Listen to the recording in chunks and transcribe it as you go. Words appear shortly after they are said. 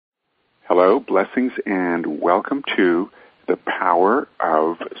Hello, blessings, and welcome to the power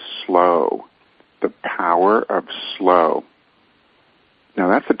of slow. The power of slow. Now,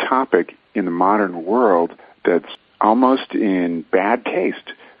 that's a topic in the modern world that's almost in bad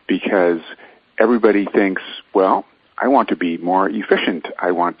taste because everybody thinks, well, I want to be more efficient.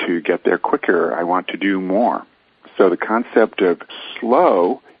 I want to get there quicker. I want to do more. So the concept of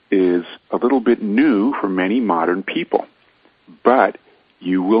slow is a little bit new for many modern people. But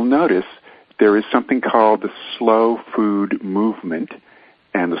you will notice there is something called the slow food movement,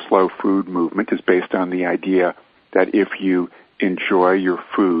 and the slow food movement is based on the idea that if you enjoy your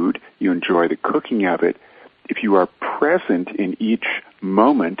food, you enjoy the cooking of it, if you are present in each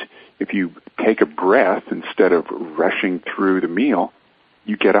moment, if you take a breath instead of rushing through the meal,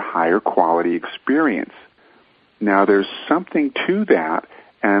 you get a higher quality experience. Now, there's something to that,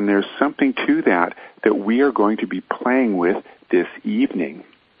 and there's something to that we are going to be playing with this evening.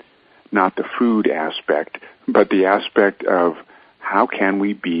 Not the food aspect, but the aspect of how can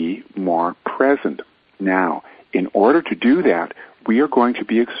we be more present. Now, in order to do that, we are going to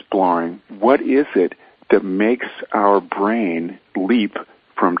be exploring what is it that makes our brain leap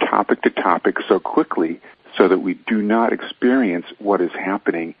from topic to topic so quickly so that we do not experience what is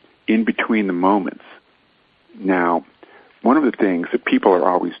happening in between the moments. Now, one of the things that people are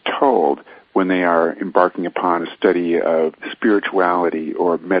always told when they are embarking upon a study of spirituality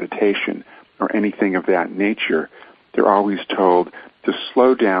or meditation or anything of that nature, they're always told to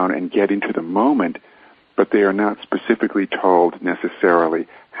slow down and get into the moment, but they are not specifically told necessarily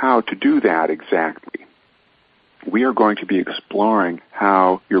how to do that exactly. We are going to be exploring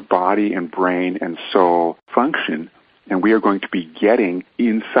how your body and brain and soul function, and we are going to be getting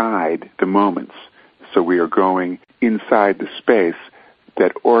inside the moments. So we are going inside the space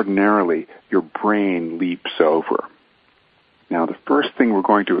that ordinarily your brain leaps over. Now, the first thing we're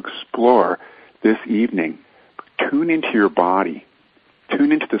going to explore this evening, tune into your body.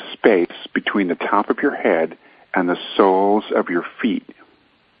 Tune into the space between the top of your head and the soles of your feet.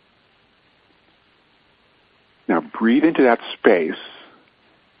 Now, breathe into that space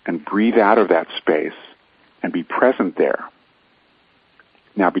and breathe out of that space and be present there.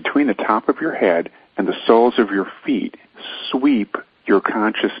 Now, between the top of your head and the soles of your feet, sweep your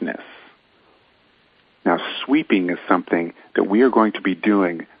consciousness. Now, sweeping is something that we are going to be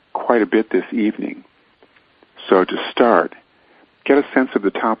doing quite a bit this evening. So to start, get a sense of the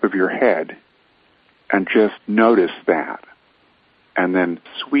top of your head and just notice that. And then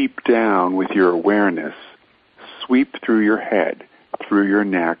sweep down with your awareness. Sweep through your head, through your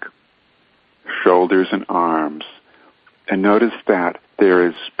neck, shoulders and arms. And notice that there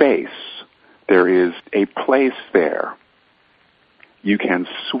is space. There is a place there. You can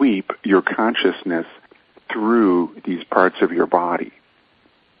sweep your consciousness through these parts of your body.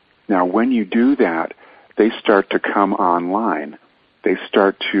 Now, when you do that, they start to come online. They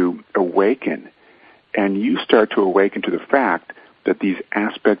start to awaken. And you start to awaken to the fact that these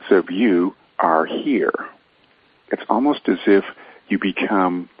aspects of you are here. It's almost as if you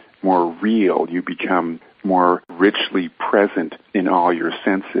become more real. You become more richly present in all your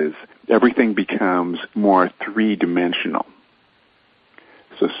senses. Everything becomes more three-dimensional.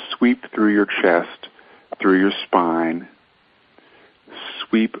 So sweep through your chest, through your spine.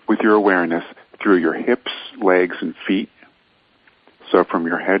 Sweep with your awareness through your hips, legs, and feet. So from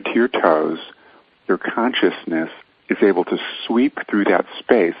your head to your toes, your consciousness is able to sweep through that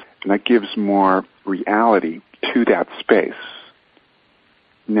space, and that gives more reality to that space.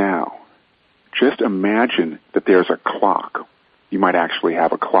 Now, just imagine that there's a clock. You might actually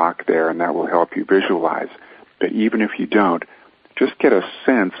have a clock there, and that will help you visualize. But even if you don't, just get a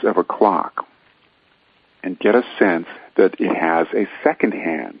sense of a clock and get a sense that it has a second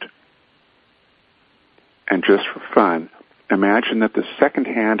hand. And just for fun, imagine that the second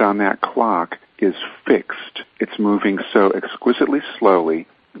hand on that clock is fixed. It's moving so exquisitely slowly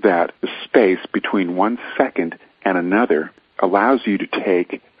that the space between 1 second and another allows you to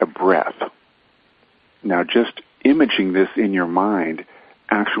take a breath. Now, just imaging this in your mind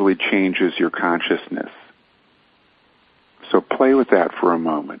actually changes your consciousness. So play with that for a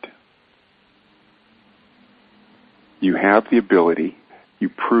moment. You have the ability, you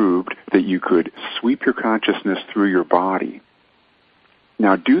proved that you could sweep your consciousness through your body.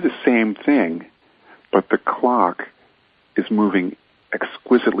 Now do the same thing, but the clock is moving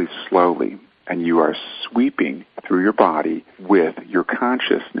exquisitely slowly, and you are sweeping through your body with your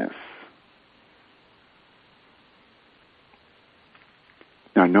consciousness.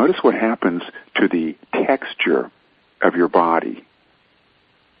 Now notice what happens to the texture of your body.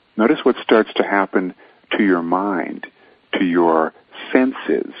 Notice what starts to happen to your mind, to your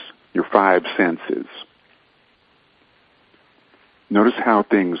senses. your five senses. Notice how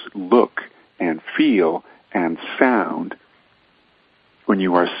things look and feel and sound when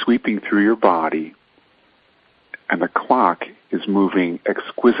you are sweeping through your body and the clock is moving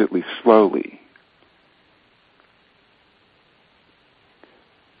exquisitely slowly.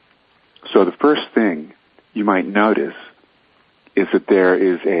 So the first thing you might notice is that there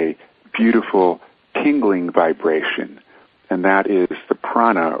is a beautiful tingling vibration, and that is the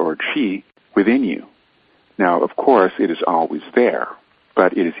prana or chi within you. Now, of course, it is always there,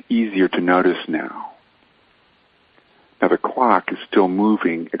 but it is easier to notice now. Now, the clock is still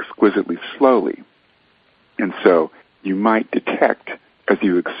moving exquisitely slowly, and so you might detect, as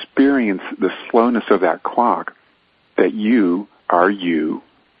you experience the slowness of that clock, that you are you.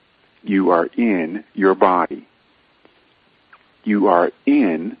 You are in your body. You are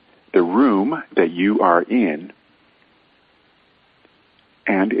in the room that you are in,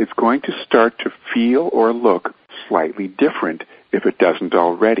 and it's going to start to feel or look slightly different if it doesn't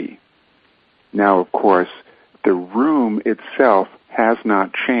already. Now, of course, the room itself has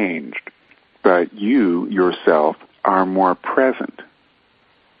not changed, but you yourself are more present.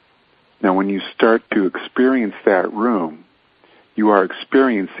 Now, when you start to experience that room, you are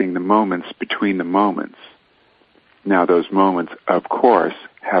experiencing the moments between the moments. Now, those moments, of course,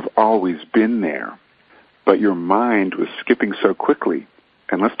 have always been there, but your mind was skipping so quickly.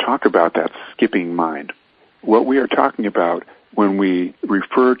 And let's talk about that skipping mind. What we are talking about when we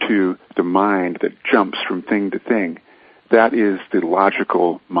refer to the mind that jumps from thing to thing, that is the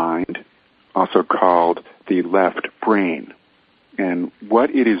logical mind, also called the left brain. And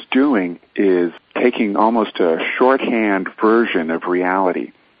what it is doing is taking almost a shorthand version of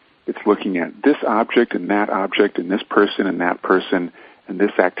reality. It's looking at this object and this person and that person and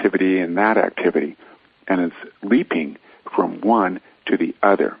this activity and that activity. And it's leaping from one to the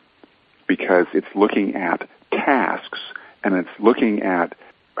other because it's looking at tasks and it's looking at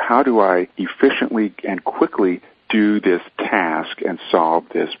how do I efficiently and quickly do this task and solve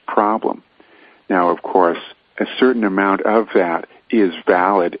this problem. Now, of course, a certain amount of that is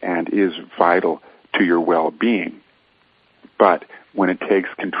valid and is vital to your well-being. But when it takes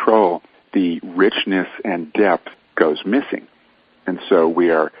control, the richness and depth goes missing. And so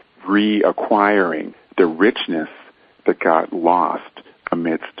we are reacquiring the richness that got lost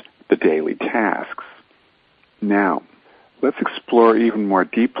amidst the daily tasks. Now, let's explore even more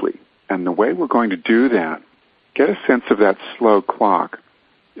deeply. And the way we're going to do that, get a sense of that slow clock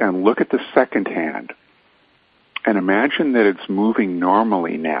and look at the second hand. And imagine that it's moving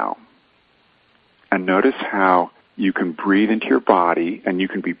normally now. And notice how you can breathe into your body and you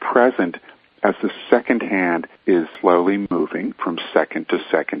can be present as the second hand is slowly moving from second to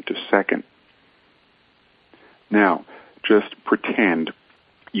second to second. Now, just pretend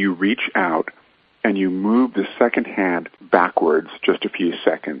you reach out and you move the second hand backwards just a few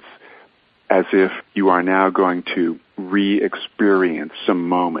seconds, as if you are now going to re-experience some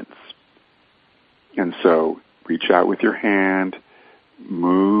moments. And so, reach out with your hand,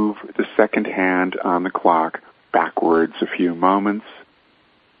 move the second hand on the clock backwards a few moments,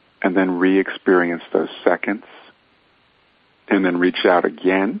 and then re-experience those seconds. And then reach out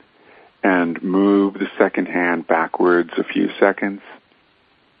again and move the second hand backwards a few seconds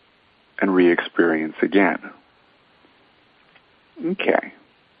and re-experience again. Okay,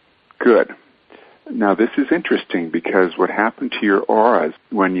 good. Now this is interesting because what happened to your auras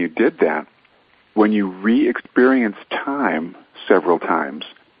when you did that, when you re-experienced time several times,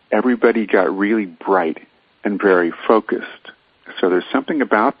 everybody got really bright and very focused. So there's something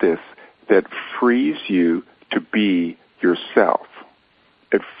about this that frees you to be yourself.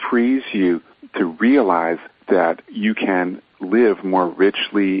 It frees you to realize that you can live more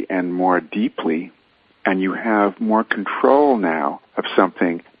richly and more deeply, and you have more control now of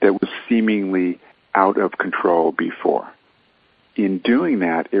something that was seemingly out of control before. In doing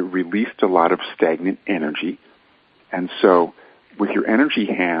that, it released a lot of stagnant energy, and so with your energy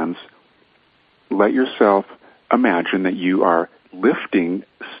hands, let yourself imagine that you are lifting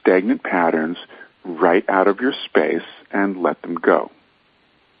stagnant patterns right out of your space and let them go.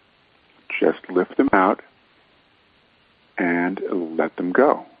 Just lift them out and let them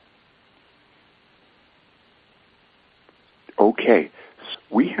go. Okay, so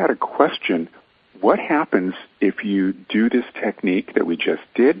we had a question. What happens if you do this technique that we just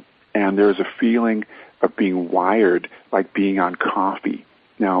did and there's a feeling of being wired like being on coffee?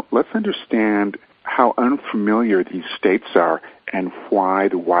 Now, let's understand how unfamiliar these states are and why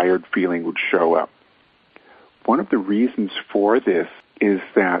the wired feeling would show up. One of the reasons for this is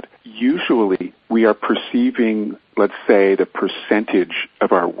that usually we are perceiving, let's say, the percentage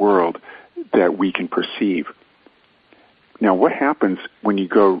of our world that we can perceive. Now, what happens when you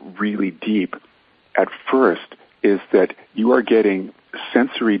go really deep at first is that you are getting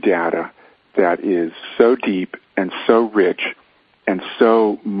sensory data that is so deep and so rich and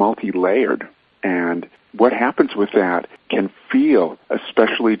so multi-layered. And what happens with that can feel,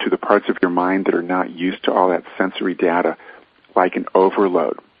 especially to the parts of your mind that are not used to all that sensory data, like an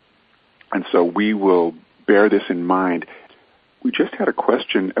overload. And so we will bear this in mind. We just had a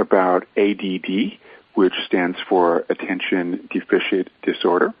question about ADD, which stands for Attention Deficit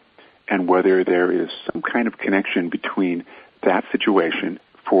Disorder, and whether there is some kind of connection between that situation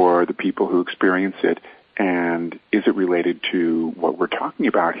for the people who experience it, and is it related to what we're talking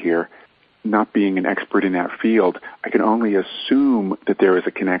about here? Not being an expert in that field, I can only assume that there is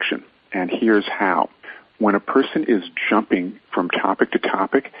a connection, and here's how. When a person is jumping from topic to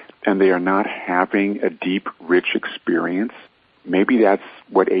topic and they are not having a deep, rich experience, maybe that's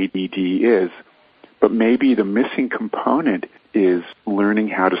what ADD is, but maybe the missing component is learning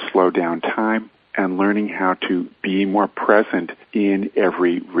how to slow down time and learning how to be more present in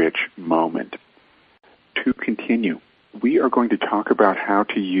every rich moment. To continue, we are going to talk about how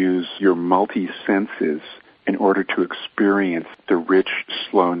to use your multi-senses in order to experience the rich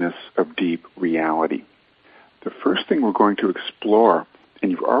slowness of deep reality. The first thing we're going to explore,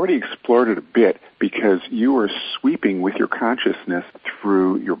 and you've already explored it a bit because you are sweeping with your consciousness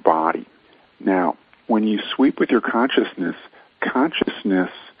through your body. Now, when you sweep with your consciousness,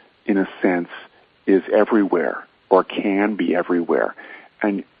 in a sense, is everywhere or can be everywhere.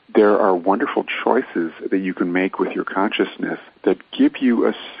 And there are wonderful choices that you can make with your consciousness that give you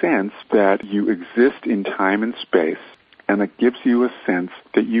a sense that you exist in time and space, and that gives you a sense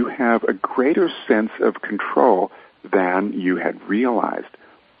that you have a greater sense of control than you had realized.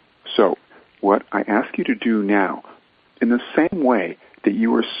 So, what I ask you to do now, in the same way that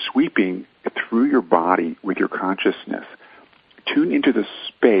you are sweeping through your body with your consciousness, tune into the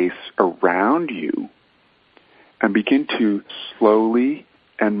space around you and begin to slowly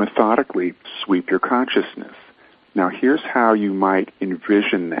and methodically sweep your consciousness. Now, here's how you might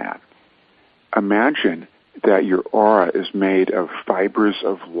envision that. Imagine that your aura is made of fibers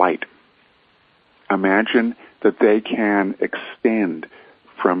of light. Imagine that they can extend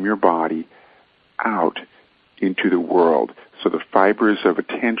from your body out into the world. So the fibers of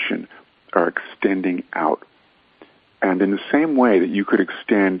attention are extending out. And in the same way that you could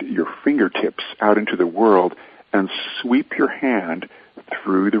extend your fingertips out into the world and sweep your hand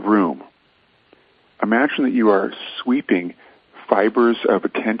through the room. Imagine that you are sweeping fibers of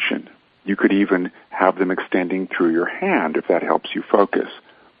attention. You could even have them extending through your hand if that helps you focus.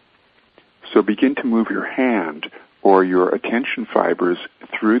 So begin to move your hand or your attention fibers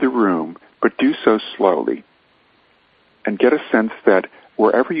through the room, but do so slowly. And get a sense that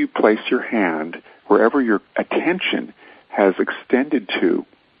wherever you place your hand, wherever your attention has extended to,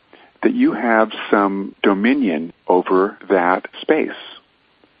 that you have some dominion over that space.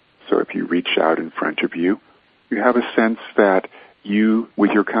 So if you reach out in front of you, you have a sense that you,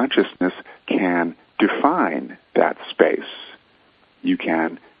 with your consciousness, can define that space. You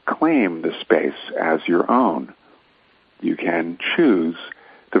can claim the space as your own. You can choose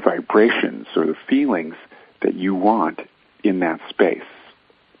the vibrations or the feelings that you want in that space.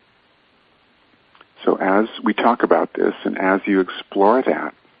 So as we talk about this and as you explore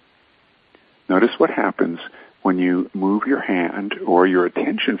that, notice what happens when you move your hand or your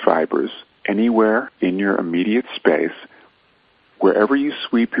attention fibers anywhere in your immediate space. Wherever you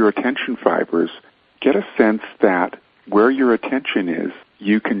sweep your attention fibers, get a sense that where your attention is,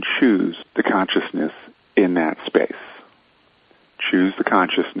 you can choose the consciousness in that space. Choose the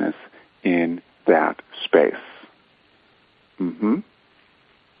consciousness in that space.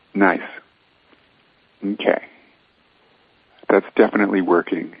 Nice. Okay. That's definitely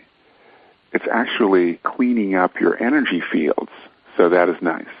working. It's actually cleaning up your energy fields, so that is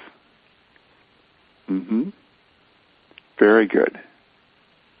nice. Very good.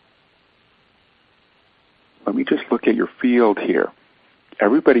 Let me just look at your field here.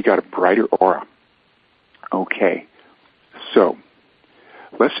 Everybody got a brighter aura. Okay. So,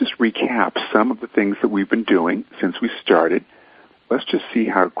 let's just recap some of the things that we've been doing since we started. Let's just see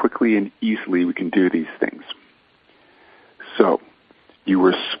how quickly and easily we can do these things. So, you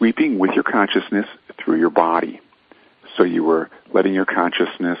were sweeping with your consciousness through your body. So you were letting your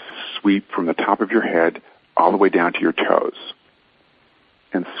consciousness sweep from the top of your head all the way down to your toes.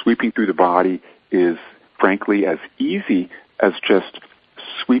 And sweeping through the body is, frankly, as easy as just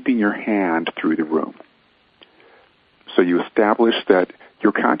sweeping your hand through the room. So you establish that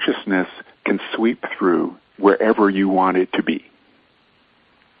your consciousness can sweep through wherever you want it to be.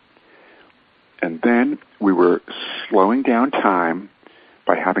 And then we were slowing down time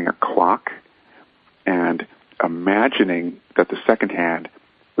by having a clock and imagining that the second hand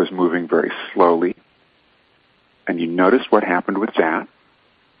was moving very slowly. And you noticed what happened with that.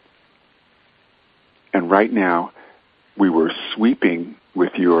 And right now, we were sweeping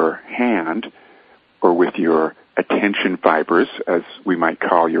with your hand or with your attention fibers, as we might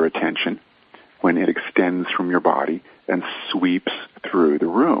call your attention, when it extends from your body and sweeps through the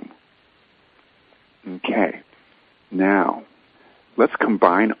room. Okay. Now, let's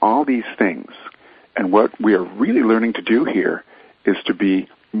combine all these things. And what we are really learning to do here is to be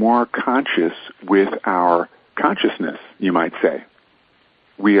more conscious with our consciousness, you might say.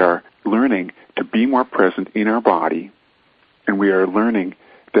 We are learning to be more present in our body, and we are learning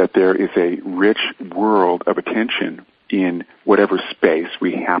that there is a rich world of attention in whatever space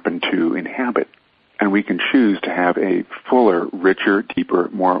we happen to inhabit. And we can choose to have a fuller, richer, deeper,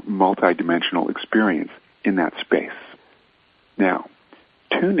 more multidimensional experience in that space. Now,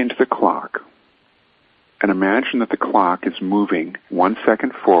 tune into the clock and imagine that the clock is moving 1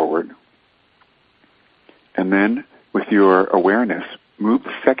 second forward, and then with your awareness, move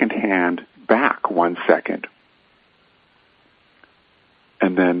the second hand back 1 second,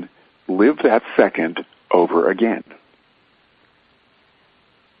 and then live that second over again.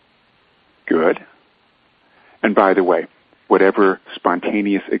 Good. And by the way, whatever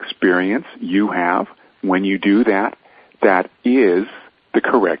spontaneous experience you have when you do that, that is the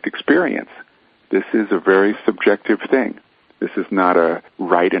correct experience. This is a very subjective thing. This is not a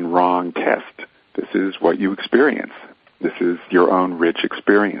right and wrong test. This is what you experience. This is your own rich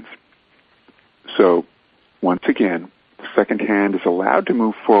experience. So, once again, the second hand is allowed to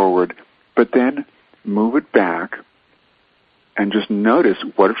move forward, but then move it back and just notice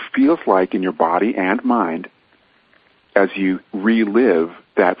what it feels like in your body and mind as you relive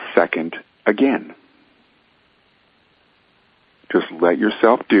that second again. Just let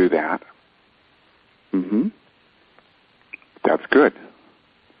yourself do that. That's good.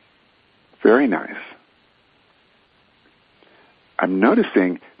 Very nice. I'm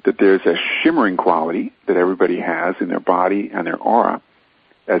noticing that there's a shimmering quality that everybody has in their body and their aura,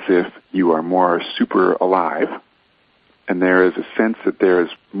 as if you are more super alive, and there is a sense that there is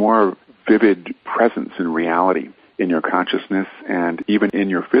more vivid presence in reality in your consciousness and even in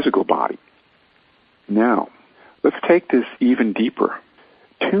your physical body. Now, let's take this even deeper.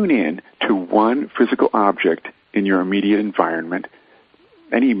 Tune in to one physical object in your immediate environment,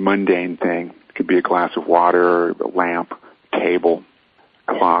 any mundane thing. It could be a glass of water, a lamp, table,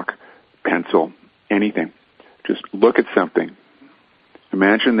 clock, pencil, anything. Just look at something.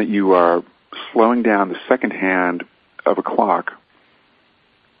 Imagine that you are slowing down the second hand of a clock,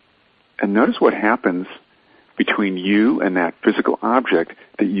 and notice what happens between you and that physical object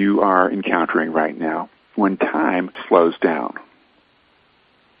that you are encountering right now when time slows down.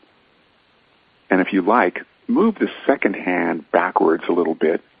 And if you like, move the second hand backwards a little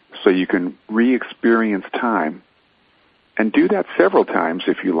bit so you can re-experience time. And do that several times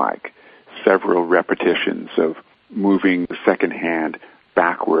if you like, several repetitions of moving the second hand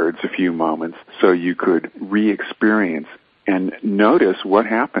backwards a few moments so you could re-experience and notice what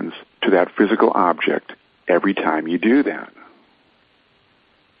happens to that physical object every time you do that.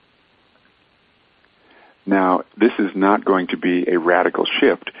 Now, this is not going to be a radical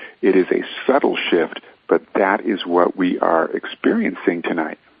shift. It is a subtle shift, but that is what we are experiencing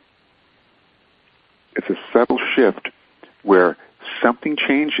tonight. It's a subtle shift where something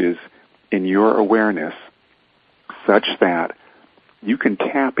changes in your awareness such that you can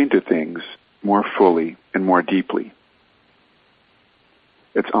tap into things more fully and more deeply.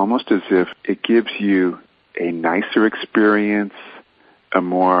 It's almost as if it gives you a nicer experience, a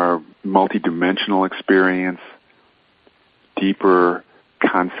more multidimensional experience, deeper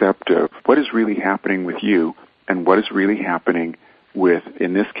concept of what is really happening with you and what is really happening with,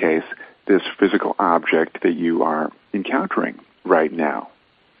 in this case, this physical object that you are encountering right now.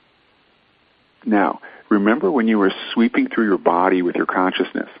 Now, remember when you were sweeping through your body with your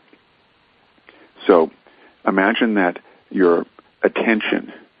consciousness. So, imagine that your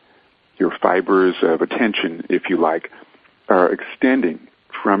attention, your fibers of attention, if you like, are extending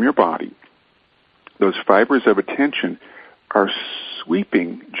from your body. Those fibers of attention are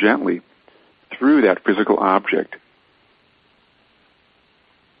sweeping gently through that physical object.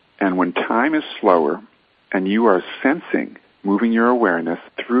 And when time is slower and you are sensing, moving your awareness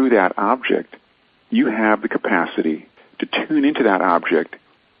through that object, you have the capacity to tune into that object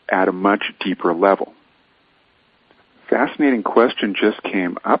at a much deeper level. Fascinating question just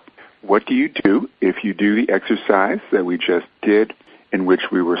came up. what do you do if you do the exercise that we just did, in which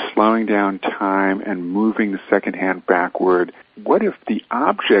we were slowing down time and moving the second hand backward? What if the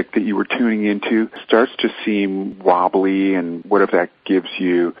object that you were tuning into starts to seem wobbly, and what if that gives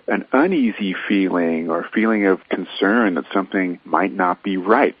you an uneasy feeling or feeling of concern that something might not be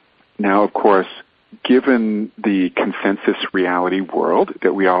right? Now, of course, given the consensus reality world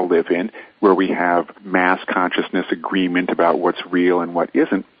that we all live in, where we have mass consciousness agreement about what's real and what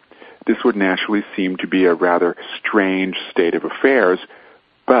isn't, this would naturally seem to be a rather strange state of affairs.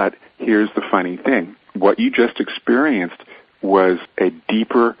 But here's the funny thing. What you just experienced was a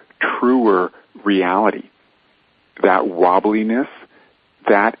deeper, truer reality. That wobbliness,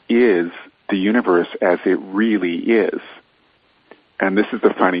 that is the universe as it really is. And this is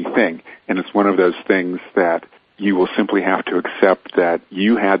the funny thing. And it's one of those things that you will simply have to accept that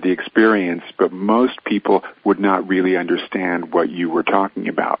you had the experience, but most people would not really understand what you were talking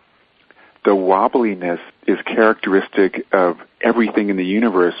about. The wobbliness is characteristic of everything in the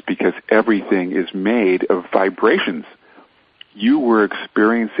universe because everything is made of vibrations. You were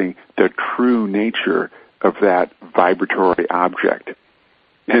experiencing the true nature of that vibratory object.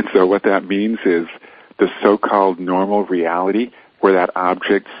 And so what that means is the so-called normal reality, where that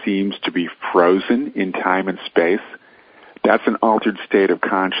object seems to be frozen in time and space, that's an altered state of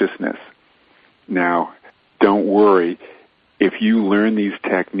consciousness. Now, don't worry. If you learn these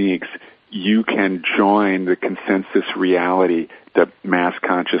techniques, you can join the consensus reality that mass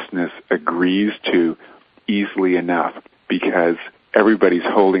consciousness agrees to easily enough, because everybody's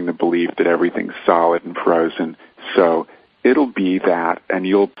holding the belief that everything's solid and frozen. So it'll be that, and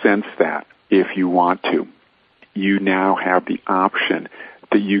you'll sense that if you want to. You now have the option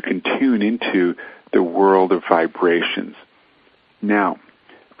that you can tune into the world of vibrations. Now,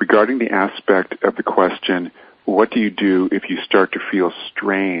 regarding the aspect of the question, what do you do if you start to feel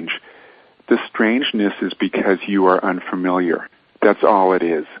strange? The strangeness is because you are unfamiliar. That's all it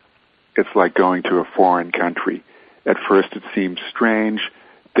is. It's like going to a foreign country. At first it seems strange,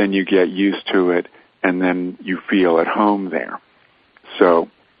 then you get used to it, and then you feel at home there. So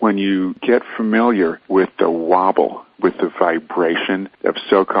when you get familiar with the wobble, with the vibration of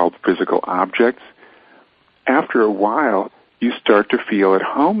so-called physical objects, after a while you start to feel at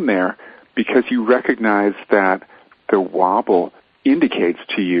home there because you recognize that the wobble indicates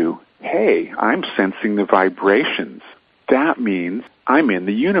to you, hey, I'm sensing the vibrations. That means I'm in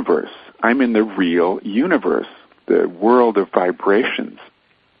the universe. I'm in the real universe, the world of vibrations.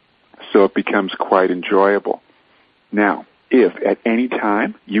 So it becomes quite enjoyable. Now, if at any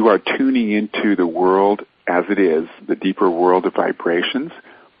time you are tuning into the world as it is, the deeper world of vibrations,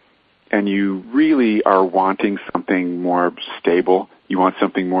 and you really are wanting something more stable, you want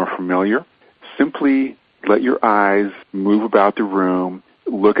something more familiar, simply let your eyes move about the room,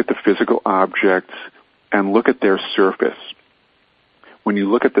 look at the physical objects, and look at their surface. When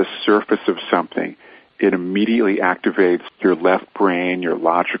you look at the surface of something, it immediately activates your left brain, your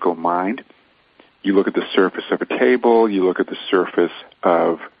logical mind. You look at the surface of a table, you look at the surface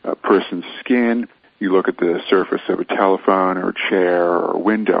of a person's skin, you look at the surface of a telephone or a chair or a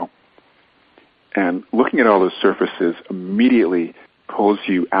window. And looking at all those surfaces immediately pulls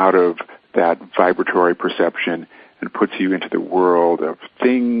you out of that vibratory perception and puts you into the world of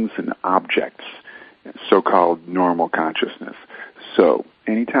things and objects, so-called normal consciousness. So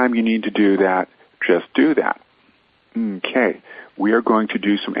anytime you need to do that, just do that. Okay, we are going to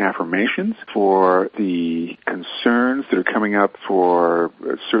do some affirmations for the concerns that are coming up for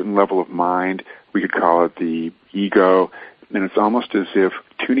a certain level of mind. We could call it the ego. And it's almost as if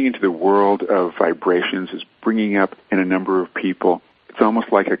tuning into the world of vibrations is bringing up in a number of people. It's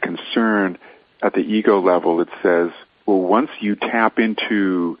almost like a concern at the ego level that says, well, once you tap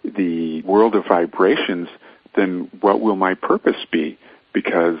into the world of vibrations, then what will my purpose be?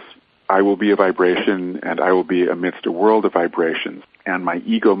 Because I will be a vibration and I will be amidst a world of vibrations, and my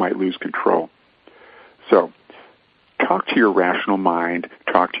ego might lose control. So talk to your rational mind,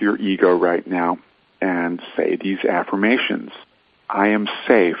 talk to your ego right now, and say these affirmations. I am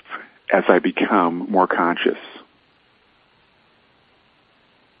safe as I become more conscious.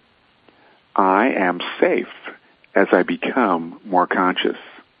 I am safe as I become more conscious.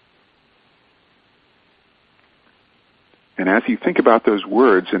 And as you think about those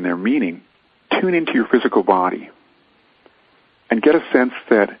words and their meaning, tune into your physical body and get a sense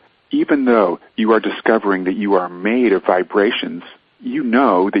that even though you are discovering that you are made of vibrations, you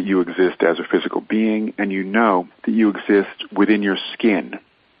know that you exist as a physical being, and you know that you exist within your skin.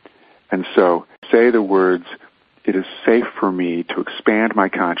 And so say the words, it is safe for me to expand my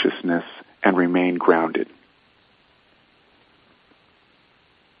consciousness and remain grounded.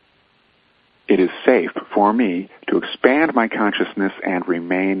 It is safe for me to expand my consciousness and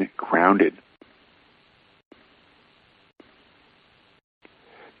remain grounded.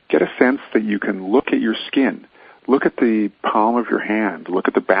 Get a sense that you can look at your skin. Look at the palm of your hand. Look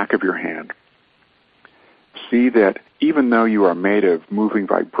at the back of your hand. See that even though you are made of moving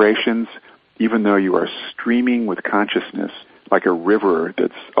vibrations, even though you are streaming with consciousness like a river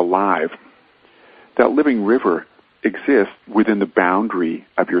that's alive, that living river exists within the boundary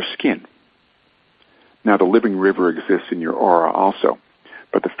of your skin. Now, the living river exists in your aura also.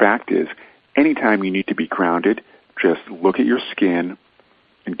 But the fact is, anytime you need to be grounded, just look at your skin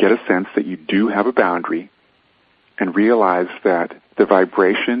and get a sense that you do have a boundary, and realize that the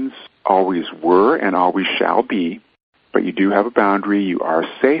vibrations always were and always shall be, but you do have a boundary, you are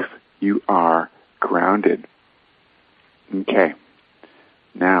safe, you are grounded. Okay.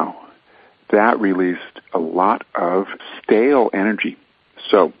 Now, that released a lot of stale energy.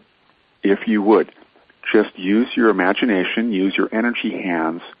 So, if you would, just use your imagination, use your energy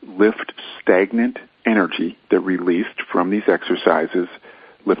hands, lift stagnant energy that released from these exercises,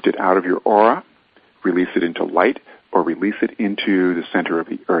 lift it out of your aura, release it into light, or release it into the center of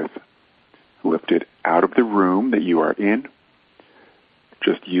the earth. Lift it out of the room that you are in.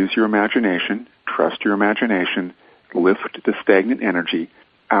 Just use your imagination, trust your imagination, lift the stagnant energy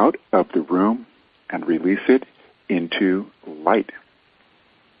out of the room and release it into light.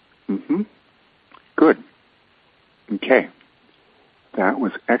 Good. Okay. That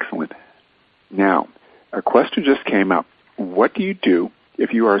was excellent. Now, a question just came up. What do you do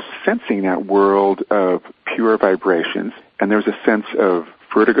if you are sensing that world of pure vibrations and there's a sense of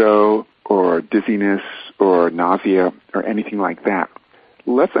vertigo or dizziness or nausea or anything like that?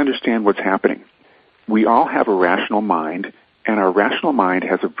 Let's understand what's happening. We all have a rational mind, and our rational mind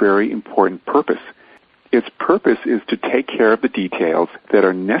has a very important purpose. Its purpose is to take care of the details that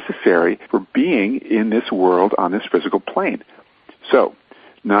are necessary for being in this world on this physical plane. So,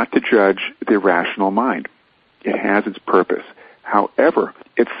 not to judge the rational mind. It has its purpose. However,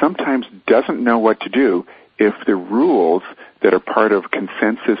 it sometimes doesn't know what to do if the rules that are part of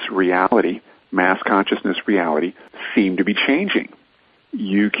consensus reality, mass consciousness reality, seem to be changing.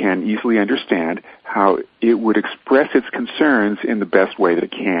 You can easily understand how it would express its concerns in the best way that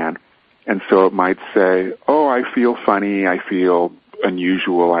it can. And so it might say, oh, I feel funny, I feel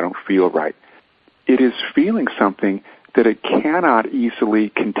unusual, I don't feel right. It is feeling something that it cannot easily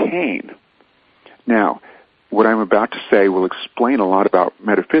contain. Now, what I'm about to say will explain a lot about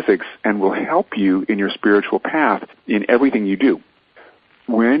metaphysics and will help you in your spiritual path in everything you do.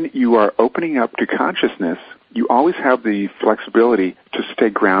 When you are opening up to consciousness, you always have the flexibility to stay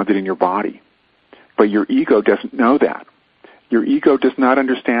grounded in your body. But your ego doesn't know that. Your ego does not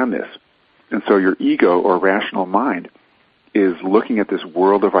understand this. And so your ego, or rational mind, is looking at this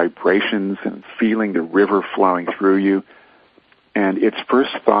world of vibrations and feeling the river flowing through you. And its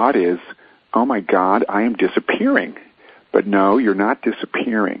first thought is, oh my God, I am disappearing. But no, you're not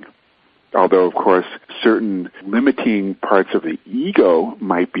disappearing. Although, of course, certain limiting parts of the ego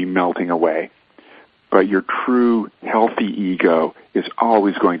might be melting away. But your true healthy ego is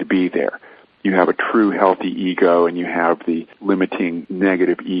always going to be there. You have a true healthy ego and you have the limiting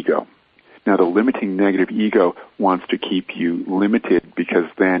negative ego. Now, the limiting negative ego wants to keep you limited because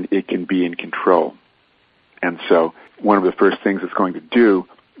then it can be in control. And so one of the first things it's going to do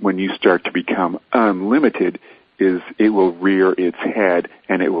when you start to become unlimited is it will rear its head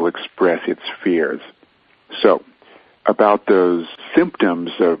and it will express its fears. So, about those symptoms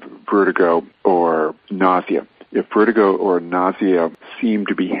of vertigo or nausea. If vertigo or nausea seem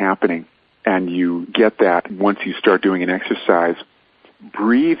to be happening and you get that once you start doing an exercise,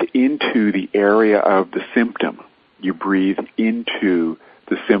 breathe into the area of the symptom. You breathe into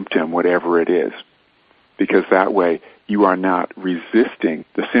the symptom, whatever it is, because that way you are not resisting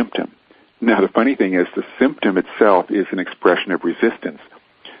the symptom. Now, the funny thing is the symptom itself is an expression of resistance.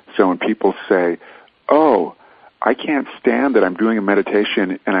 So when people say, oh, I can't stand that I'm doing a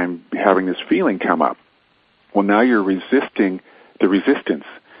meditation and I'm having this feeling come up. Well, now you're resisting the resistance.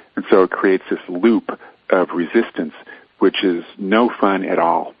 And so it creates this loop of resistance, which is no fun at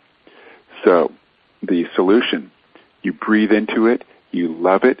all. So the solution, you breathe into it, you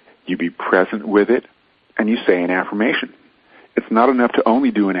love it, you be present with it, and you say an affirmation. It's not enough to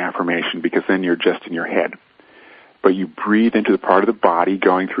only do an affirmation because then you're just in your head. But you breathe into the part of the body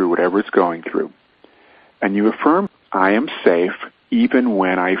going through whatever it's going through. And you affirm, I am safe even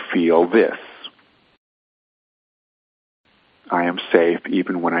when I feel this. I am safe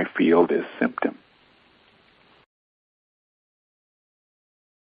even when I feel this symptom.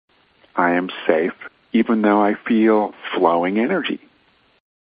 I am safe even though I feel flowing energy.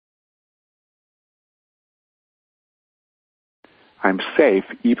 I'm safe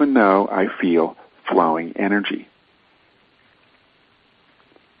even though I feel flowing energy.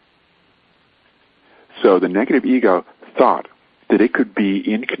 So the negative ego thought that it could be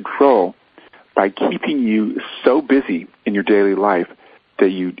in control by keeping you so busy in your daily life that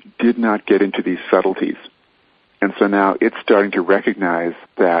you did not get into these subtleties. And so now it's starting to recognize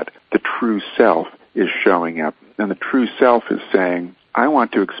that the true self is showing up. And the true self is saying, I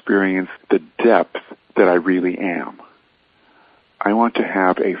want to experience the depth that I really am. I want to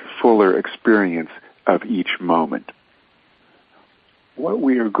have a fuller experience of each moment. What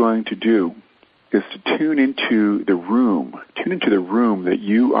we are going to do is to tune into the room that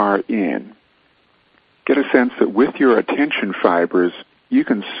you are in. Get a sense that with your attention fibers, you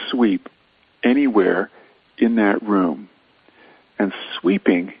can sweep anywhere in that room. And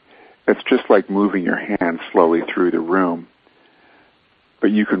sweeping, it's just like moving your hand slowly through the room.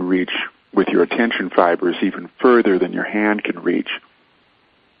 But you can reach with your attention fibers even further than your hand can reach.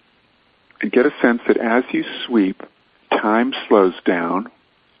 And get a sense that as you sweep, time slows down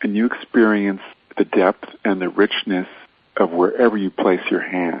and you experience the depth and the richness of wherever you place your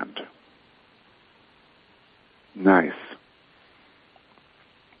hand. Nice.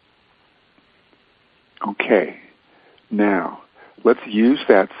 Okay, now let's use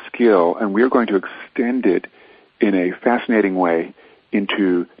that skill, and we're going to extend it in a fascinating way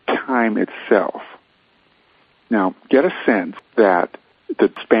into time itself. Now, get a sense that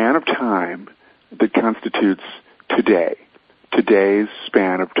the span of time that constitutes today's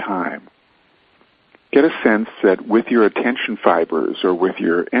span of time, get a sense that with your attention fibers or with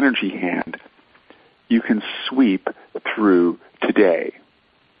your energy hand, you can sweep through today.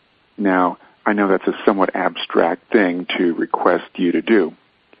 Now, I know that's a somewhat abstract thing to request you to do.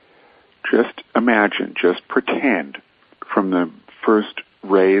 Just imagine, just pretend from the first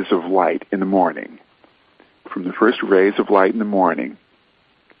rays of light in the morning, from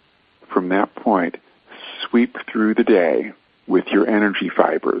that point, sweep through the day with your energy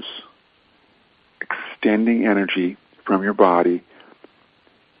fibers, extending energy from your body.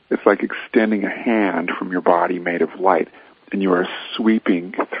 It's like extending a hand from your body made of light, and you are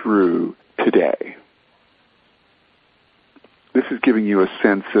sweeping through today. This is giving you a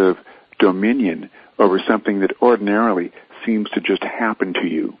sense of dominion over something that ordinarily seems to just happen to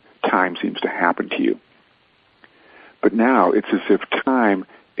you. Time seems to happen to you. But now it's as if time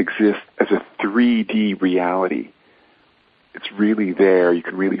exists as a 3D reality. It's really there. You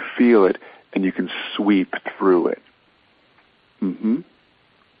can really feel it, and you can sweep through it. And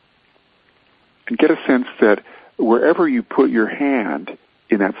get a sense that wherever you put your hand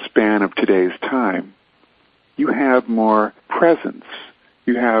in that span of today's time, you have more presence,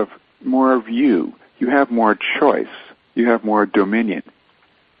 you have more view, you have more choice, you have more dominion.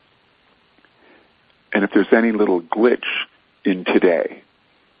 And if there's any little glitch in today,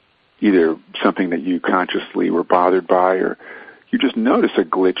 either something that you consciously were bothered by, or you just notice a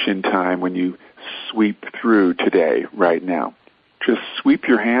glitch in time when you sweep through today, right now, just sweep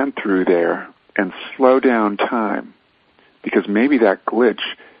your hand through there and slow down time. Because maybe that glitch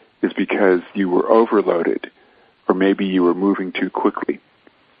is because you were overloaded, or maybe you were moving too quickly.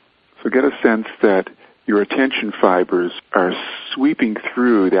 So get a sense that your attention fibers are sweeping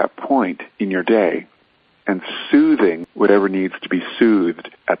through that point in your day and soothing whatever needs to be soothed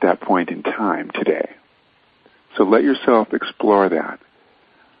at that point in time today. So let yourself explore that.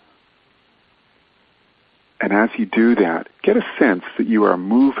 And as you do that, get a sense that you are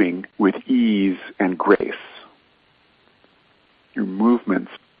moving with ease and grace. Your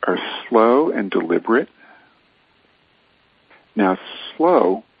movements are slow and deliberate. Now,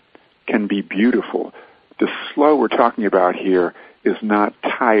 slow can be beautiful. The slow we're talking about here is not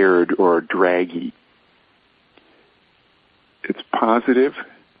tired or draggy. It's positive.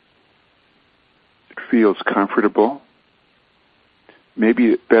 It feels comfortable.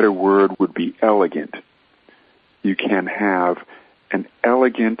 Maybe a better word would be elegant. You can have an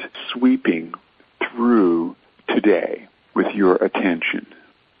elegant sweeping through today with your attention.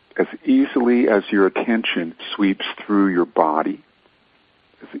 As easily as your attention sweeps through your body,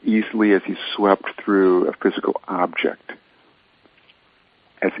 as easily as you swept through a physical object,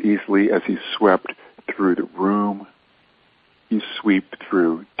 as easily as you swept through the room, you sweep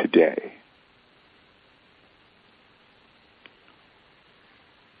through today.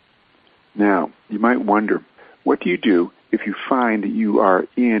 Now, you might wonder, what do you do if you find that you are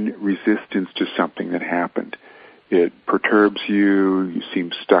in resistance to something that happened? It perturbs you, you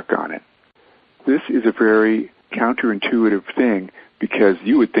seem stuck on it. This is a very counterintuitive thing because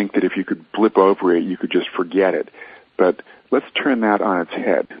you would think that if you could blip over it, you could just forget it. But let's turn that on its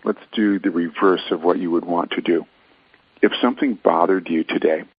head. Let's do the reverse of what you would want to do. if something bothered you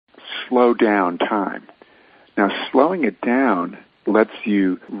today, slow down time. Now, slowing it down lets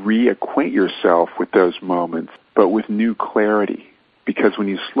you reacquaint yourself with those moments, but with new clarity. Because when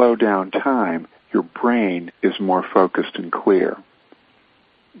you slow down time, your brain is more focused and clear.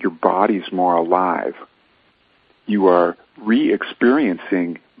 Your body's more alive. You are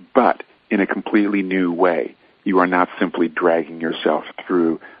re-experiencing, but in a completely new way. You are not simply dragging yourself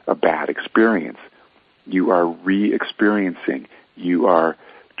through a bad experience. You are re-experiencing. You are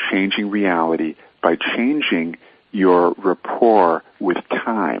changing reality by changing your rapport with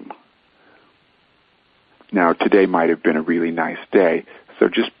time. Now, today might have been a really nice day, so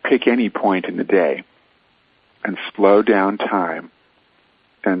just pick any point in the day and slow down time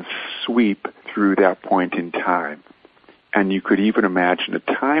and sweep through that point in time. And you could even imagine a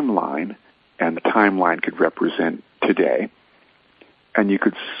timeline, and the timeline could represent today, and you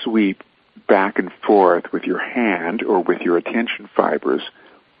could sweep back and forth with your hand or with your attention fibers.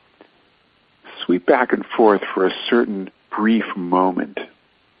 Sweep back and forth for a certain brief moment.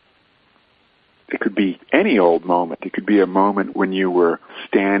 It could be any old moment. It could be a moment when you were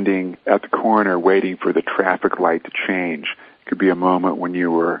standing at the corner waiting for the traffic light to change. It could be a moment when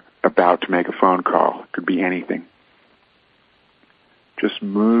you were about to make a phone call. It could be anything. Just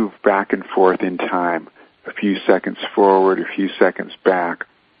move back and forth in time, a few seconds forward, a few seconds back,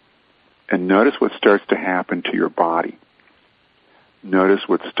 and notice what starts to happen to your body. Notice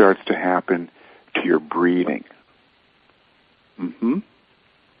what starts to happen to your breathing.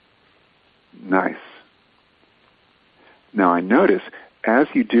 Nice. Now I notice as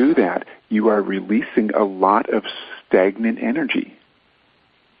you do that, you are releasing a lot of stagnant energy.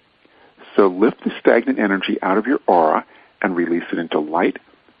 So lift the stagnant energy out of your aura and release it into light.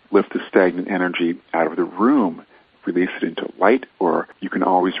 Lift the stagnant energy out of the room, release it into light, or you can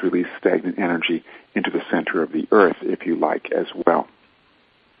always release stagnant energy into the center of the earth if you like as well.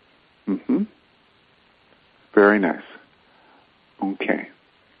 Very nice. Okay.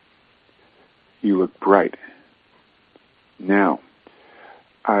 You look bright. Now,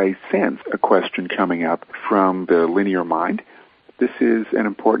 I sense a question coming up from the linear mind. This is an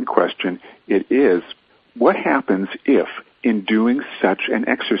important question. It is, what happens if, in doing such an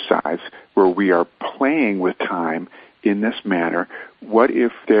exercise where we are playing with time in this manner, what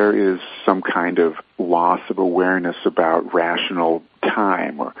if there is some kind of loss of awareness about rational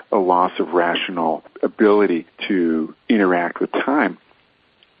time or a loss of rational ability to interact with time?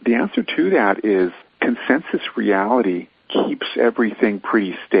 The answer to that is consensus reality keeps everything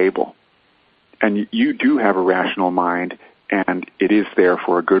pretty stable. And you do have a rational mind, and it is there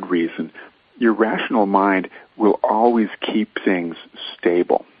for a good reason. Your rational mind will always keep things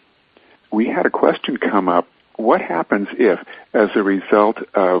stable. We had a question come up, what happens if, as a result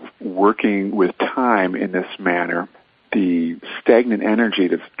of working with time in this manner, the stagnant energy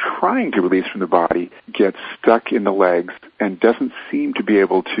that's trying to release from the body gets stuck in the legs and doesn't seem to be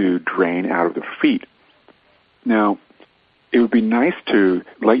able to drain out of the feet? Now, it would be nice to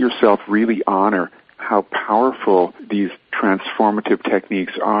let yourself really honor how powerful these transformative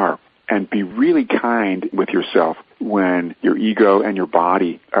techniques are and be really kind with yourself when your ego and your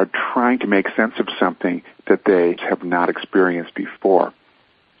body are trying to make sense of something that they have not experienced before.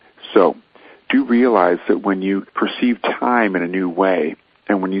 So, do realize that when you perceive time in a new way,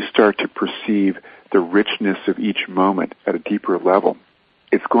 and when you start to perceive the richness of each moment at a deeper level,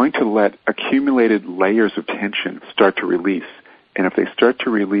 it's going to let accumulated layers of tension start to release. And if they start to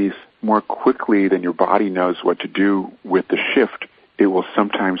release more quickly than your body knows what to do with the shift, it will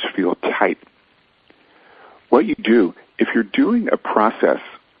sometimes feel tight. What you do, if you're doing a process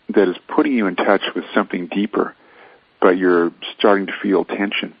that is putting you in touch with something deeper, but you're starting to feel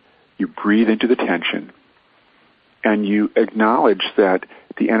tension, you breathe into the tension, and you acknowledge that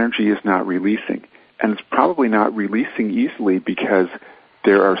the energy is not releasing. And it's probably not releasing easily because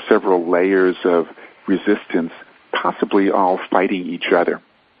there are several layers of resistance, possibly all fighting each other.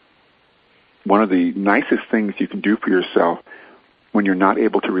 One of the nicest things you can do for yourself when you're not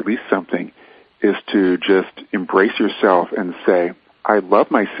able to release something is to just embrace yourself and say, I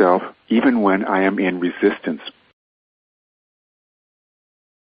love myself even when I am in resistance.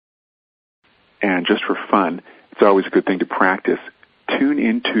 And just for fun, it's always a good thing to practice. Tune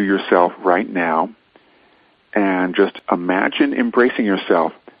into yourself right now and just imagine embracing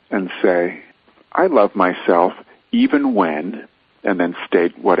yourself and say, I love myself even when, and then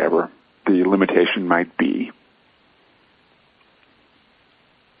state whatever the limitation might be.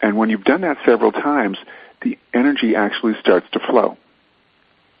 And when you've done that several times, the energy actually starts to flow.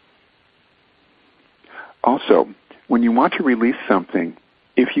 Also, when you want to release something,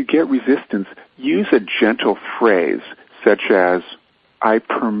 if you get resistance, use a gentle phrase such as, I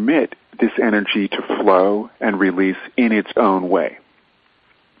permit this energy to flow and release in its own way.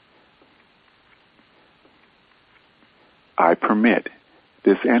 I permit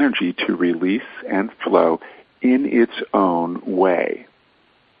this energy to release and flow in its own way.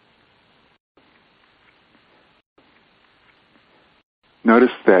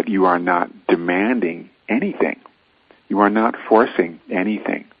 Notice that you are not demanding anything. You are not forcing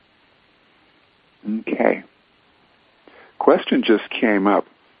anything. Okay. Question just came up.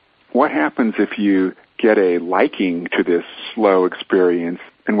 What happens if you get a liking to this slow experience,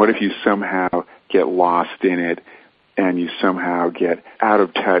 and what if you somehow get lost in it and you somehow get out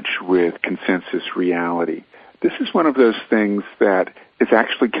of touch with consensus reality? This is one of those things that is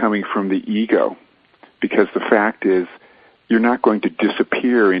actually coming from the ego, because the fact is you're not going to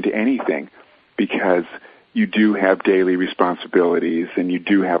disappear into anything, because you do have daily responsibilities and you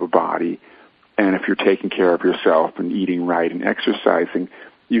do have a body, and if you're taking care of yourself and eating right and exercising,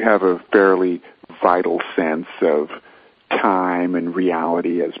 you have a fairly vital sense of time and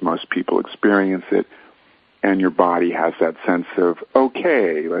reality as most people experience it, and your body has that sense of,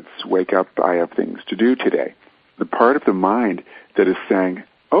 okay, let's wake up, I have things to do today. The part of the mind that is saying,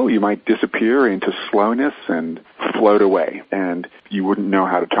 oh, you might disappear into slowness and float away, and you wouldn't know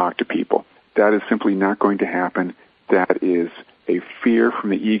how to talk to people. That is simply not going to happen. That is a fear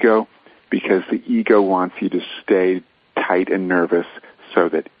from the ego, because the ego wants you to stay tight and nervous so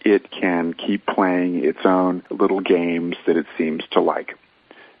that it can keep playing its own little games that it seems to like.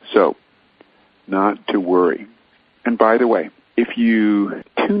 So, not to worry. And by the way, if you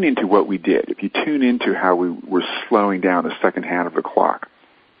tune into what we did, if you tune into how we were slowing down the second hand of the clock,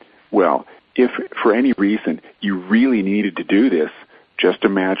 well, if for any reason you really needed to do this, just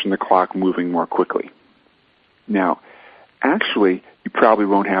imagine the clock moving more quickly. Now, actually, you probably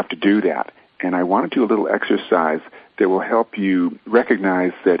won't have to do that. And I want to do a little exercise that will help you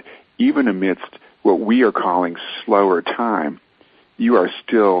recognize that even amidst what we are calling slower time, you are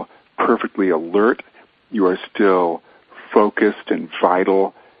still perfectly alert, you are still focused and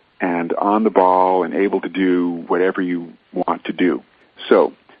vital and on the ball and able to do whatever you want to do.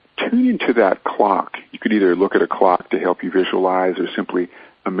 So, tune into that clock. You could either look at a clock to help you visualize or simply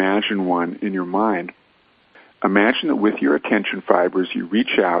imagine one in your mind. Imagine that with your attention fibers you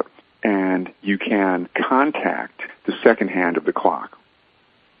reach out and you can contact the second hand of the clock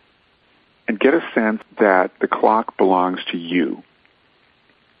and get a sense that the clock belongs to you.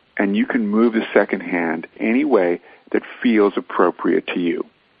 And you can move the second hand any way that feels appropriate to you.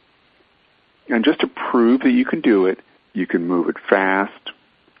 And just to prove that you can do it, you can move it fast,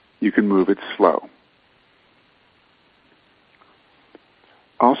 you can move it slow.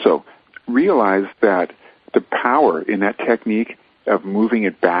 Also, realize that the power in that technique of moving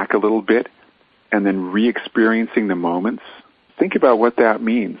it back a little bit and then re-experiencing the moments, think about what that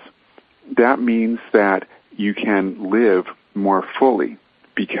means. That means that you can live more fully,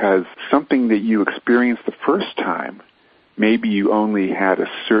 because something that you experienced the first time, maybe you only had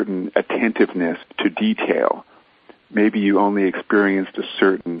a certain attentiveness to detail. Maybe you only experienced a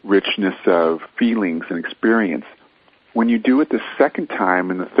certain richness of feelings and experience. When you do it the second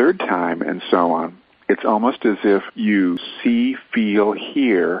time and the third time and so on, it's almost as if you see, feel,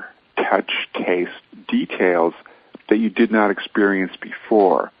 hear, touch, taste details that you did not experience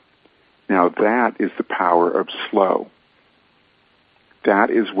before. Now that is the power of slow. That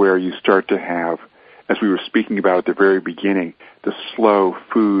is where you start to have, as we were speaking about at the very beginning, the slow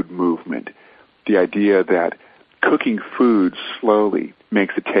food movement. The idea that cooking food slowly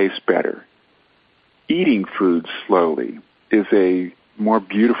makes it taste better. Eating food slowly is a more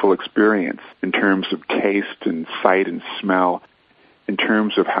beautiful experience in terms of taste and sight and smell, in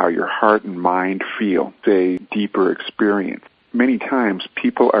terms of how your heart and mind feel. It's a deeper experience. Many times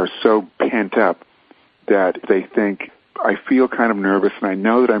people are so pent up that they think, I feel kind of nervous and I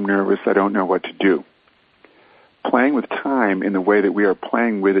know that I'm nervous, I don't know what to do. Playing with time in the way that we are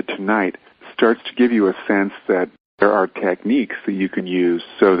playing with it tonight starts to give you a sense that there are techniques that you can use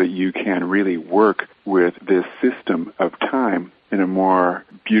so that you can really work with this system of time in a more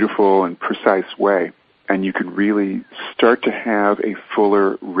beautiful and precise way. And you can really start to have a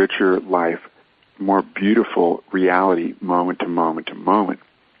fuller, richer life, more beautiful reality moment to moment to moment.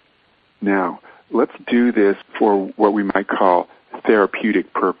 Now, let's do this for what we might call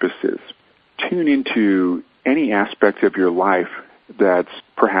therapeutic purposes. Tune into any aspect of your life that's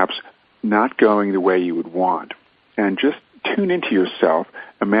perhaps not going the way you would want. And just tune into yourself.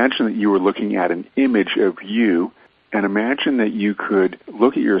 Imagine that you were looking at an image of you, and imagine that you could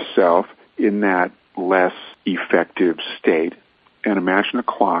look at yourself in that less effective state, and imagine a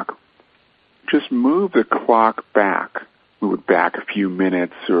clock. Just move the clock back move it back a few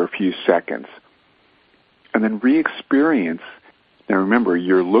minutes or a few seconds, and then re-experience. Now remember,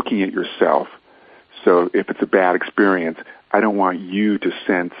 you're looking at yourself, so if it's a bad experience, I don't want you to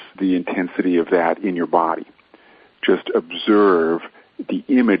sense the intensity of that in your body. Just observe the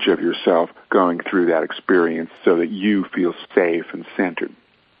image of yourself going through that experience so that you feel safe and centered.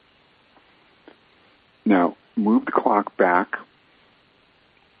 Now, move the clock back,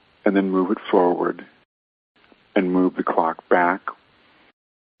 and then move it forward, and move the clock back,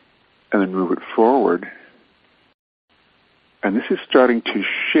 and then move it forward. And this is starting to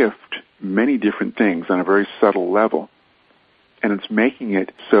shift many different things on a very subtle level. And it's making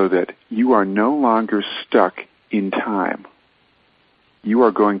it so that you are no longer stuck in time. You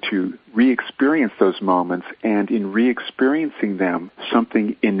are going to re-experience those moments, and in re-experiencing them,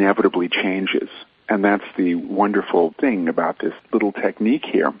 something inevitably changes. And that's the wonderful thing about this little technique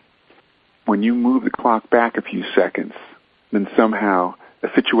here. When you move the clock back a few seconds, then somehow a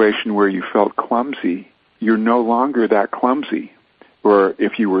situation where you felt clumsy, you're no longer that clumsy. Or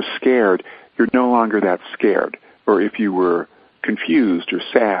if you were scared, you're no longer that scared. Or if you were confused or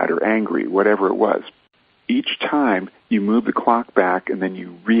sad or angry, whatever it was. Each time you move the clock back and then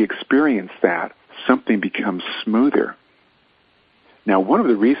you re-experience that, something becomes smoother. Now, one of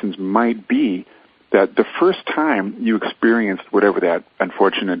the reasons might be that the first time you experienced whatever that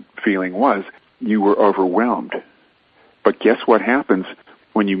unfortunate feeling was, you were overwhelmed. But guess what happens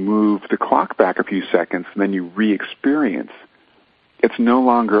when you move the clock back a few seconds and then you re-experience? It's no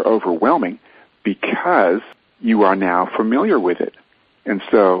longer overwhelming because you are now familiar with it. And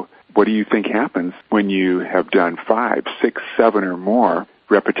so what do you think happens when you have done 5, 6, 7 or more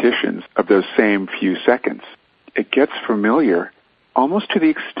repetitions of those same few seconds? It gets familiar almost to the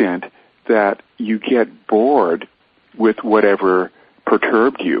extent that you get bored with whatever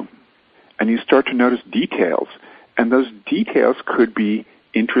perturbed you. And you start to notice details. And those details could be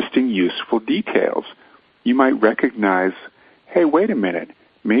interesting, useful details. You might recognize, hey, wait a minute,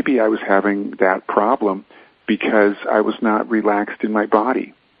 maybe I was having that problem because I was not relaxed in my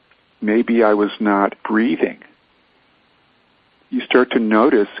body. Maybe I was not breathing. You start to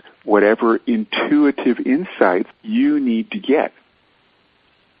notice whatever intuitive insights you need to get.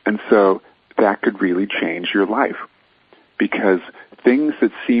 And so that could really change your life, because things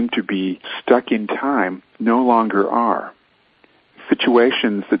that seem to be stuck in time no longer are.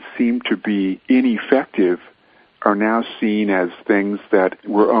 Situations that seem to be ineffective are now seen as things that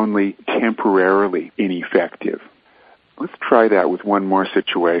were only temporarily ineffective. Let's try that with one more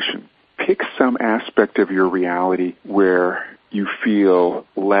situation. Pick some aspect of your reality where you feel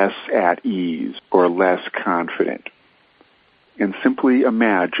less at ease or less confident. And simply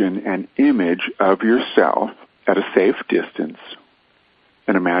imagine an image of yourself at a safe distance,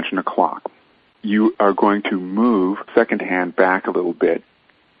 and imagine a clock. You are going to move second hand back a little bit.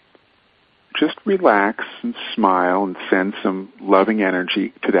 Just relax and smile and send some loving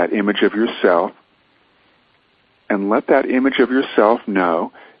energy to that image of yourself, and let that image of yourself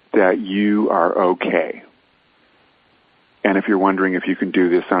know that you are okay. And if you're wondering if you can do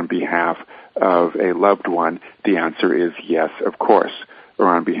this on behalf of a loved one, the answer is yes, of course. Or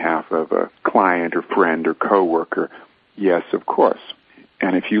on behalf of a client or friend or coworker, yes, of course.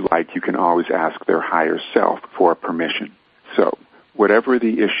 And if you like, you can always ask their higher self for permission. So, whatever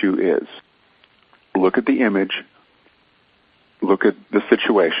the issue is, look at the image, look at the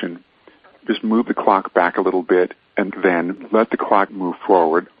situation, just move the clock back a little bit, and then let the clock move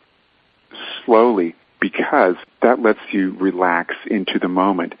forward slowly, because that lets you relax into the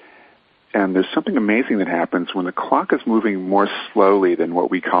moment. And there's something amazing that happens when the clock is moving more slowly than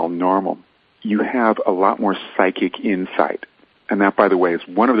what we call normal. You have a lot more psychic insight. And that, by the way, is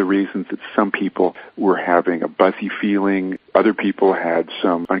one of the reasons that some people were having a buzzy feeling, other people had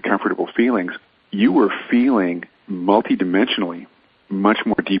some uncomfortable feelings. You were feeling multidimensionally much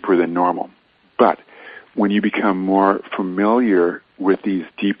more deeper than normal. But when you become more familiar with these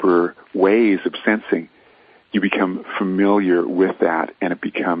deeper ways of sensing, you become familiar with that, and it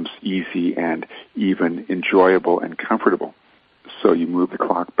becomes easy and even enjoyable and comfortable. So you move the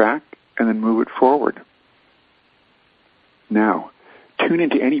clock back and then move it forward. Now, tune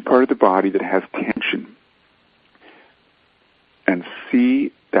into any part of the body that has tension and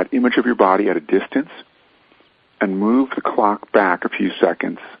see that image of your body at a distance, and move the clock back a few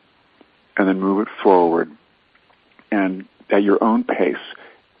seconds and then move it forward. And at your own pace,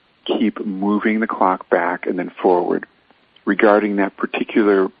 keep moving the clock back and then forward regarding that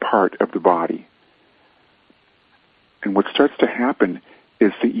particular part of the body. And what starts to happen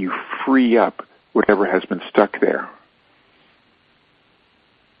is that you free up whatever has been stuck there.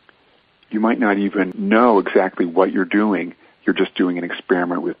 You might not even know exactly what you're doing. You're just doing an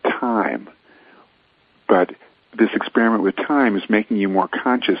experiment with time. But this experiment with time is making you more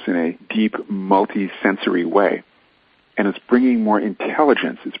conscious in a deep, multi-sensory way. And it's bringing more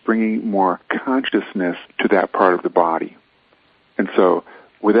intelligence. It's bringing more consciousness to that part of the body. And so,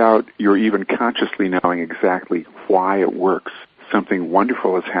 without your even consciously knowing exactly why it works, something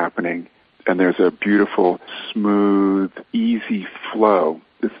wonderful is happening, and there's a beautiful, smooth, easy flow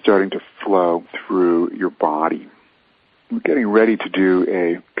that's starting to flow through your body. We're getting ready to do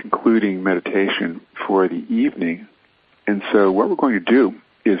a concluding meditation for the evening, and so what we're going to do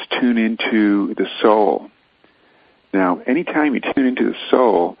is tune into the soul. Now, anytime you tune into the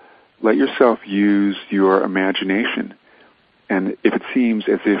soul, let yourself use your imagination. And if it seems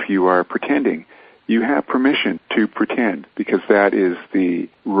as if you are pretending, you have permission to pretend, because that is the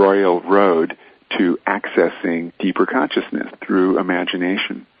royal road to accessing deeper consciousness through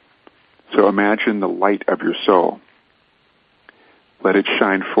imagination. So imagine the light of your soul. Let it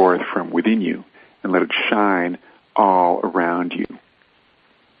shine forth from within you, and let it shine all around you.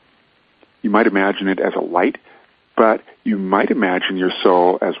 You might imagine it as a light, but you might imagine your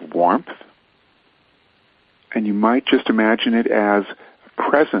soul as warmth, and you might just imagine it as a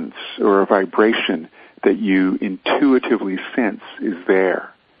presence or a vibration that you intuitively sense is there.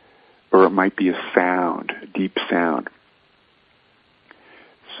 Or it might be a sound, a deep sound.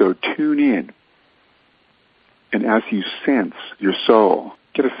 So tune in. And as you sense your soul,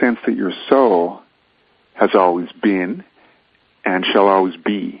 get a sense that your soul has always been and shall always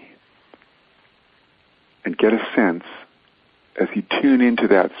be. And get a sense, as you tune into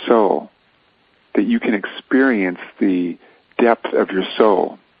that soul, that you can experience the depth of your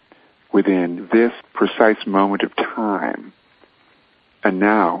soul within this precise moment of time. And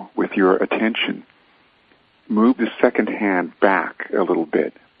now, with your attention, move the second hand back a little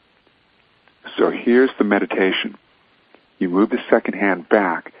bit. So here's the meditation. You move the second hand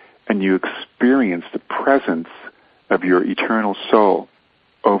back, and you experience the presence of your eternal soul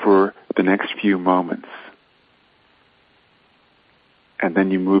over the next few moments. And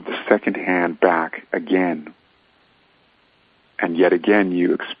then you move the second hand back again. And yet again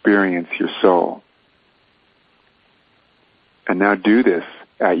you experience your soul. And now do this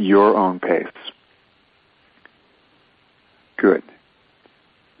at your own pace. Good.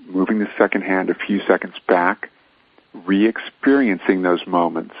 Moving the second hand a few seconds back, re-experiencing those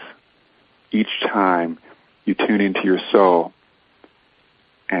moments each time you tune into your soul.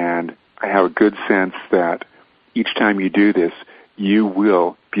 And I have a good sense that each time you do this, you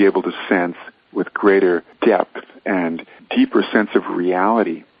will be able to sense with greater depth and deeper sense of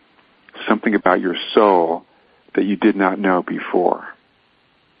reality something about your soul that you did not know before.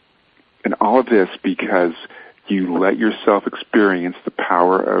 And all of this because you let yourself experience the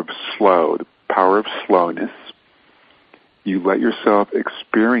power of slow, the power of slowness. You let yourself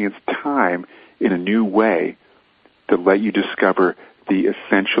experience time in a new way that let you discover the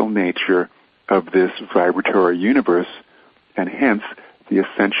essential nature of this vibratory universe, and hence the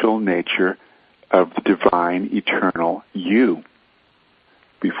essential nature of the divine, eternal you.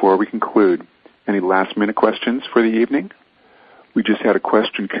 Before we conclude, any last-minute questions for the evening? We just had a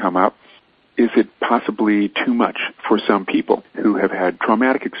question come up. Is it possibly too much for some people who have had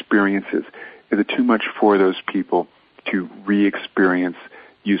traumatic experiences? Is it too much for those people to re-experience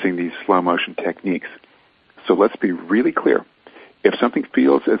using these slow-motion techniques? So let's be really clear. If something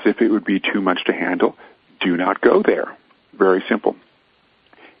feels as if it would be too much to handle, do not go there. Very simple.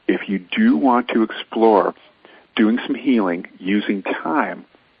 If you do want to explore doing some healing using time,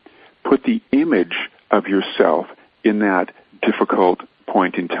 put the image of yourself in that difficult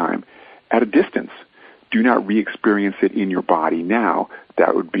point in time at a distance. Do not re-experience it in your body now.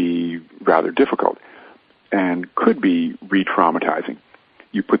 That would be rather difficult and could be re-traumatizing.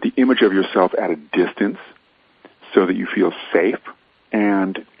 You put the image of yourself at a distance so that you feel safe,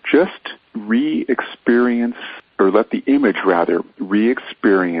 and just re-experience, or let the image rather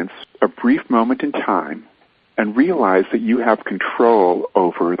re-experience a brief moment in time and realize that you have control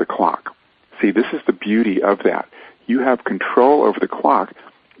over the clock. See, this is the beauty of that. You have control over the clock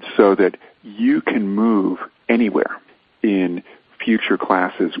so that you can move anywhere. In future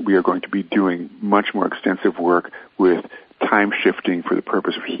classes, we are going to be doing much more extensive work with time shifting for the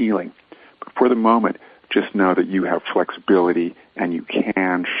purpose of healing. But for the moment, just know that you have flexibility and you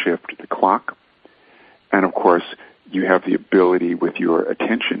can shift the clock. And of course, you have the ability with your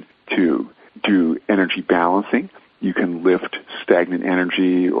attention to do energy balancing. You can lift stagnant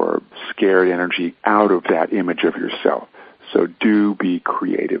energy or scared energy out of that image of yourself. So do be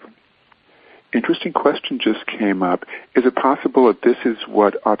creative. interesting question just came up. Is it possible that this is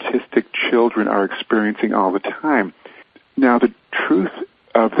what autistic children are experiencing all the time? Now, the truth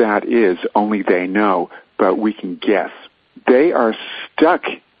of that is only they know, but we can guess. They are stuck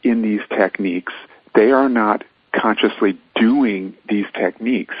in these techniques. They are not consciously doing these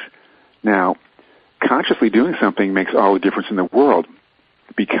techniques. Now, consciously doing something makes all the difference in the world,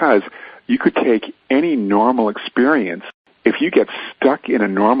 because you could take any normal experience. If you get stuck in a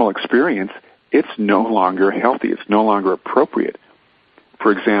normal experience, it's no longer healthy. It's no longer appropriate.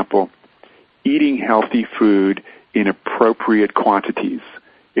 For example, eating healthy food in appropriate quantities.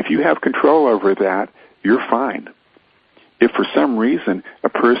 If you have control over that, you're fine. If for some reason a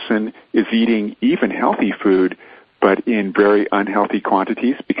person is eating even healthy food, but in very unhealthy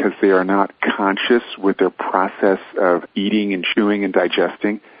quantities because they are not conscious with their process of eating and chewing and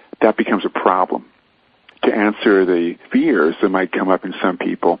digesting, that becomes a problem. To answer the fears that might come up in some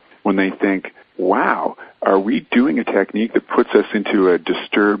people when they think, wow, are we doing a technique that puts us into a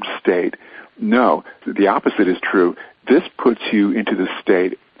disturbed state? No, the opposite is true. This puts you into the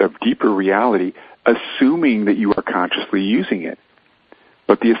state of deeper reality, assuming that you are consciously using it.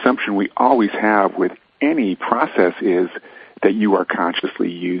 But the assumption we always have with any process is that you are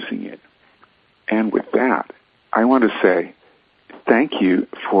consciously using it. And with that, I want to say thank you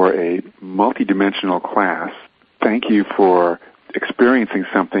for a multidimensional class. Thank you for experiencing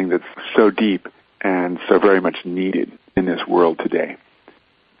something that's so deep and so very much needed in this world today.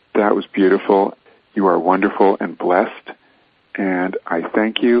 That was beautiful. You are wonderful and blessed. And I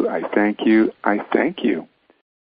thank you, I thank you, I thank you.